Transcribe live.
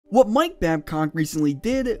What Mike Babcock recently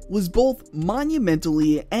did was both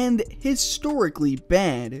monumentally and historically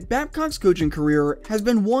bad. Babcock's coaching career has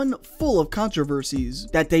been one full of controversies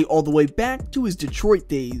that date all the way back to his Detroit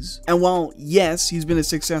days. And while, yes, he's been a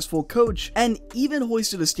successful coach and even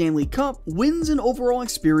hoisted a Stanley Cup, wins and overall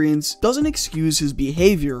experience doesn't excuse his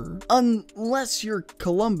behavior. Unless you're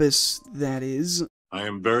Columbus, that is. I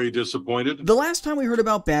am very disappointed. The last time we heard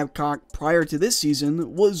about Babcock prior to this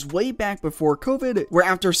season was way back before COVID, where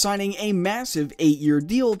after signing a massive 8-year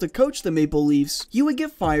deal to coach the Maple Leafs, he would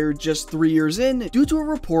get fired just 3 years in due to a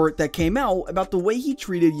report that came out about the way he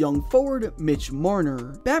treated young forward Mitch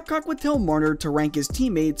Marner. Babcock would tell Marner to rank his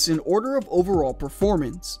teammates in order of overall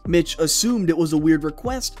performance. Mitch assumed it was a weird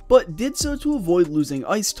request, but did so to avoid losing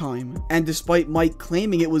ice time. And despite Mike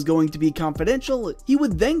claiming it was going to be confidential, he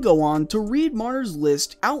would then go on to read Marner's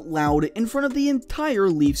list out loud in front of the entire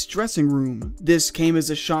Leafs dressing room. This came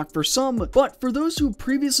as a shock for some, but for those who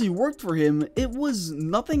previously worked for him, it was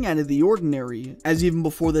nothing out of the ordinary, as even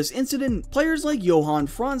before this incident, players like Johan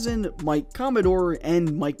Franzen, Mike Commodore,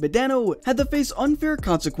 and Mike Modano had to face unfair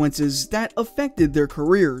consequences that affected their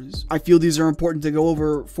careers. I feel these are important to go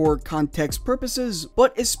over for context purposes,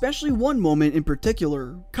 but especially one moment in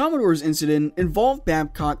particular. Commodore's incident involved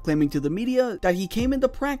Babcock claiming to the media that he came into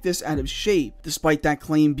practice out of shape. Despite that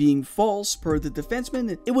claim being false per the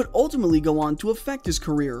defenseman, it would ultimately go on to affect his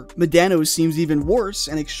career. Modano seems even worse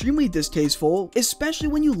and extremely distasteful, especially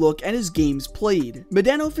when you look at his games played.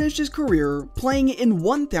 Modano finished his career playing in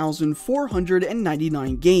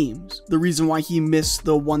 1,499 games. The reason why he missed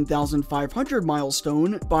the 1,500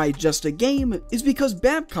 milestone by just a game is because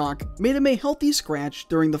Babcock made him a healthy scratch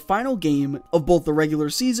during the final game of both the regular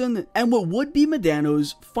season and what would be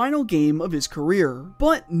Modano's final game of his career.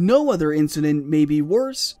 But no other incident may be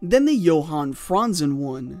worse than the Johan Franzen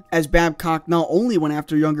one, as Babcock not only went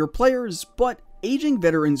after younger players, but aging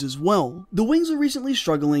veterans as well. The Wings were recently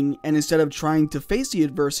struggling, and instead of trying to face the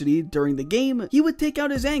adversity during the game, he would take out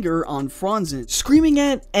his anger on Franzen, screaming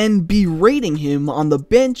at and berating him on the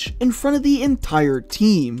bench in front of the entire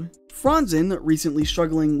team. Franzen, recently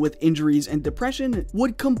struggling with injuries and depression,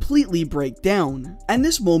 would completely break down, and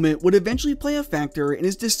this moment would eventually play a factor in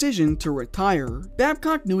his decision to retire.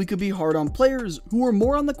 Babcock knew he could be hard on players who were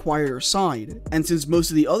more on the quieter side, and since most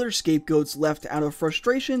of the other scapegoats left out of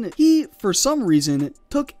frustration, he, for some reason,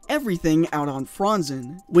 took everything out on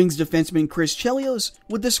Franzen. Wings defenseman Chris Chelios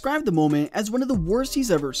would describe the moment as one of the worst he's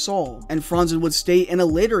ever saw, and Franzen would state in a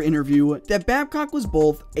later interview that Babcock was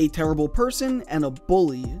both a terrible person and a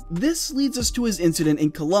bully. This leads us to his incident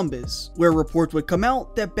in Columbus, where reports would come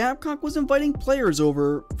out that Babcock was inviting players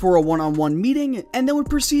over for a one-on-one meeting and then would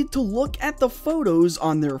proceed to look at the photos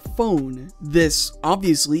on their phone. This,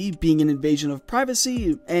 obviously, being an invasion of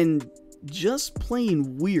privacy and just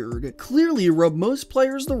plain weird, clearly rubbed most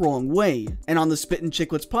players the wrong way. And on the Spittin'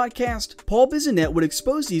 Chicklets podcast, Paul Bissonnette would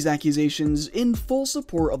expose these accusations in full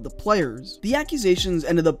support of the players. The accusations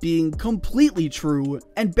ended up being completely true,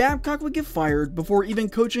 and Babcock would get fired before even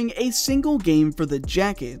coaching a single game for the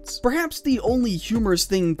Jackets. Perhaps the only humorous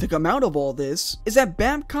thing to come out of all this is that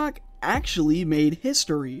Babcock actually made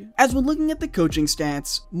history, as when looking at the coaching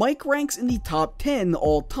stats, Mike ranks in the top 10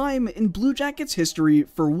 all time in Blue Jackets history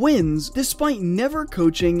for wins despite never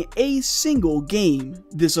coaching a single game.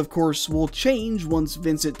 This of course will change once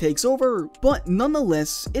Vincent takes over, but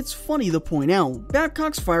nonetheless it's funny to point out.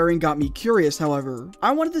 Babcock's firing got me curious, however.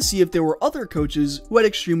 I wanted to see if there were other coaches who had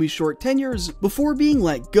extremely short tenures before being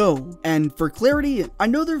let go, and for clarity, I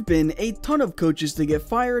know there have been a ton of coaches to get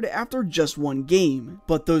fired after just one game,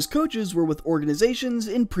 but those coaches were with organizations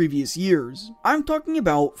in previous years. I'm talking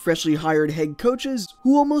about freshly hired head coaches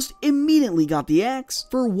who almost immediately got the axe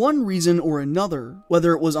for one reason or another,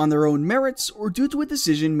 whether it was on their own merits or due to a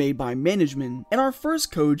decision made by management. And our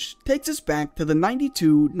first coach takes us back to the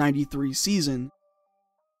 92-93 season.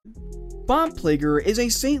 Bob Plager is a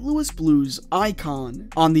St. Louis Blues icon.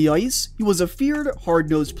 On the ice, he was a feared,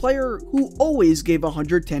 hard-nosed player who always gave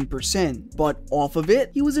 110%, but off of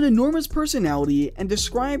it, he was an enormous personality and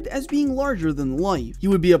described as being larger than life. He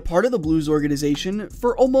would be a part of the Blues organization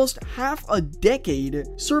for almost half a decade,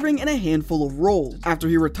 serving in a handful of roles. After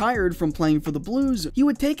he retired from playing for the Blues, he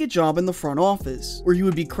would take a job in the front office, where he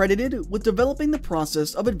would be credited with developing the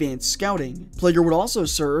process of advanced scouting. Plager would also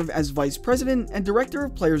serve as vice president and director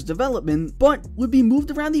of players development, but would be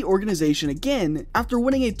moved around the organization again after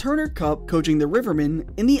winning a Turner Cup coaching the Rivermen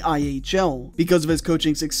in the IHL. Because of his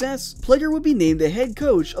coaching success, Plager would be named the head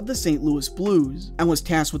coach of the St. Louis Blues, and was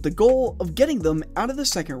tasked with the goal of getting them out of the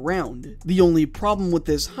second round. The only problem with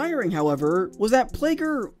this hiring, however, was that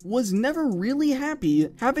Plager was never really happy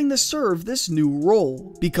having to serve this new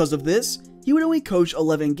role. Because of this, he would only coach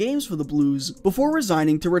 11 games for the Blues before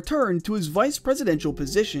resigning to return to his vice presidential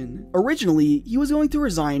position. Originally, he was going to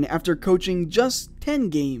resign after coaching just 10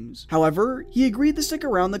 games. However, he agreed to stick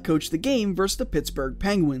around to coach the game versus the Pittsburgh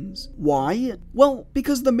Penguins. Why? Well,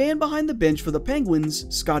 because the man behind the bench for the Penguins,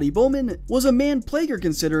 Scotty Bowman, was a man Plager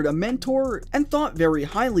considered a mentor and thought very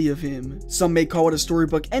highly of him. Some may call it a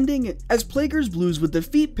storybook ending, as Plager's Blues would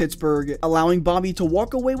defeat Pittsburgh, allowing Bobby to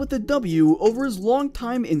walk away with a W over his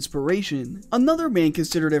longtime inspiration. Another man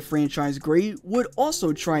considered a franchise great would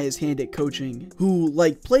also try his hand at coaching, who,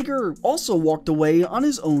 like Plager, also walked away on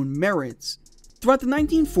his own merits. Throughout the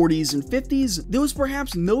 1940s and 50s, there was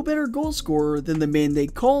perhaps no better goal scorer than the man they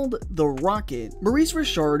called the Rocket. Maurice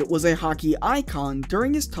Richard was a hockey icon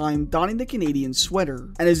during his time donning the Canadian sweater,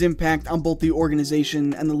 and his impact on both the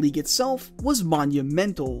organization and the league itself was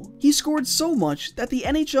monumental. He scored so much that the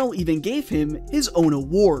NHL even gave him his own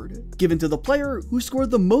award, given to the player who scored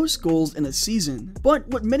the most goals in a season. But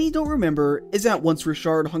what many don't remember is that once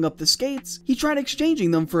Richard hung up the skates, he tried exchanging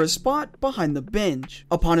them for a spot behind the bench.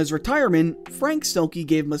 Upon his retirement, Frank Selke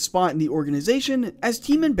gave him a spot in the organization as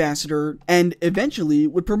team ambassador and eventually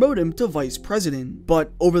would promote him to vice president.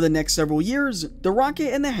 But over the next several years, the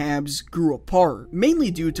Rocket and the Habs grew apart, mainly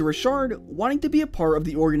due to Richard wanting to be a part of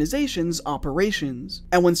the organization's operations.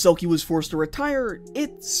 And when Selke was forced to retire,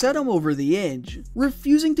 it set him over the edge,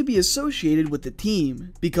 refusing to be associated with the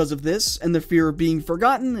team. Because of this and the fear of being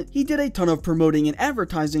forgotten, he did a ton of promoting and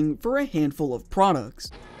advertising for a handful of products.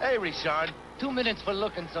 Hey, Richard. 2 minutes for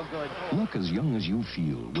looking so good. Look as young as you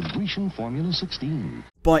feel with Grecian Formula 16.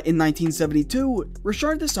 But in 1972,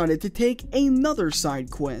 Richard decided to take another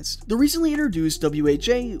side quest. The recently introduced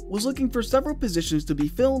WHA was looking for several positions to be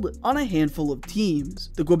filled on a handful of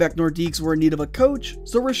teams. The Quebec Nordiques were in need of a coach,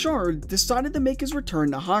 so Richard decided to make his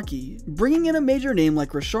return to hockey. Bringing in a major name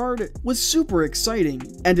like Richard was super exciting,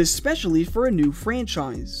 and especially for a new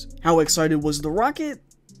franchise. How excited was the Rocket?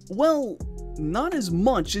 Well, not as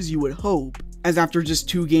much as you would hope, as after just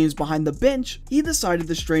 2 games behind the bench, he decided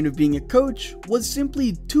the strain of being a coach was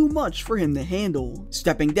simply too much for him to handle,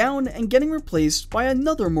 stepping down and getting replaced by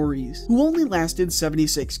another Maurice, who only lasted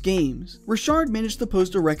 76 games. Richard managed to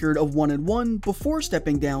post a record of 1-1 before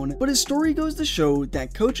stepping down, but his story goes to show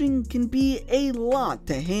that coaching can be a lot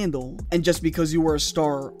to handle, and just because you are a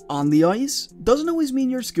star on the ice, doesn't always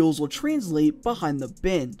mean your skills will translate behind the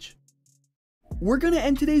bench. We're gonna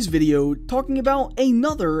end today's video talking about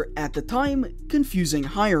another, at the time, confusing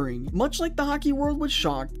hiring. Much like the hockey world was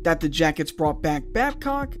shocked that the Jackets brought back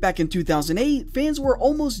Babcock back in 2008, fans were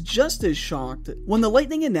almost just as shocked when the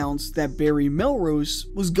Lightning announced that Barry Melrose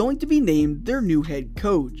was going to be named their new head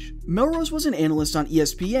coach. Melrose was an analyst on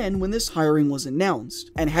ESPN when this hiring was announced,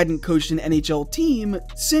 and hadn't coached an NHL team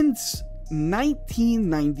since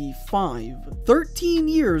 1995. 13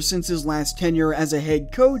 years since his last tenure as a head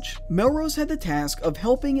coach, Melrose had the task of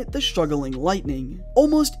helping the struggling Lightning.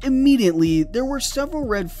 Almost immediately, there were several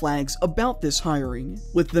red flags about this hiring,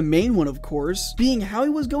 with the main one, of course, being how he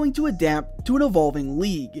was going to adapt to an evolving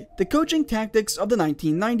league. The coaching tactics of the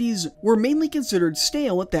 1990s were mainly considered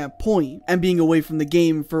stale at that point, and being away from the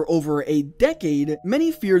game for over a decade,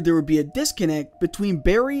 many feared there would be a disconnect between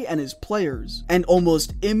Barry and his players, and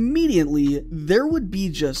almost immediately there would be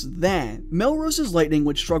just that. Melrose's Lightning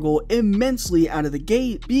would struggle immensely out of the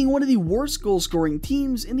gate, being one of the worst goal-scoring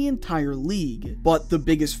teams in the entire league. But the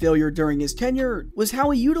biggest failure during his tenure was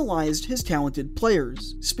how he utilized his talented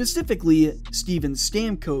players, specifically Steven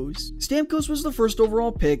Stamkos. Stamkos was the first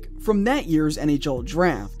overall pick from that year's NHL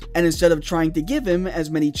draft, and instead of trying to give him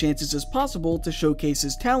as many chances as possible to showcase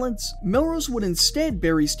his talents, Melrose would instead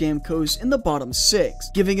bury Stamkos in the bottom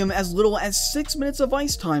 6, giving him as little as 6 minutes of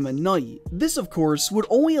ice time a night. This, of course, would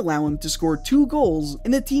only allow him to score 2 goals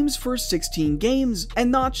in the team's first 16 games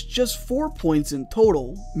and notch just 4 points in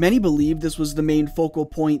total. Many believe this was the main focal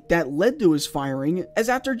point that led to his firing, as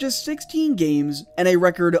after just 16 games and a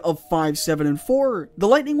record of 5-7-4, the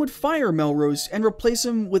Lightning would fire Melrose and replace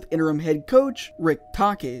him with interim head coach Rick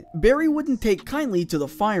Tocchet. Barry wouldn't take kindly to the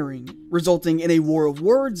firing, resulting in a war of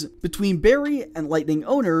words between Barry and Lightning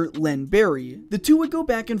owner Len Barry. The two would go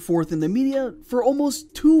back and forth in the media for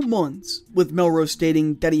almost 2 months, with Melrose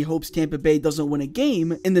stating that he hopes Tampa Bay doesn't win a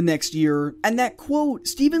game in the next year, and that, quote,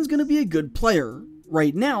 Steven's gonna be a good player.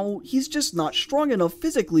 Right now, he's just not strong enough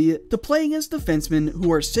physically to play against defensemen who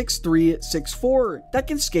are 6'3", 6'4", that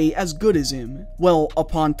can skate as good as him. Well,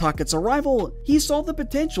 upon Tocchet's arrival, he saw the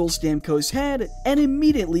potential Stamkos had and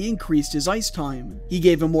immediately increased his ice time. He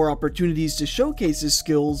gave him more opportunities to showcase his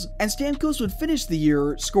skills, and Stamkos would finish the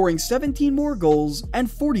year scoring 17 more goals and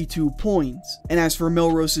 42 points. And as for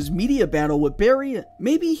Melrose's media battle with Barry,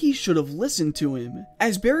 maybe he should have listened to him,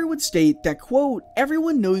 as Barry would state that, quote,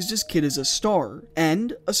 "Everyone knows this kid is a star,"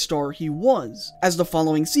 and a star he was, as the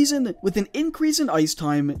following season, with an increase in ice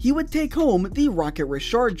time, he would take home the Rocket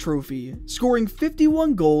Richard Trophy, scoring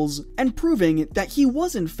 51 goals and proving that he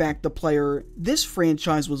was in fact the player this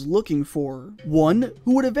franchise was looking for, one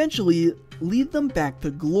who would eventually lead them back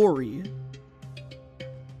to glory.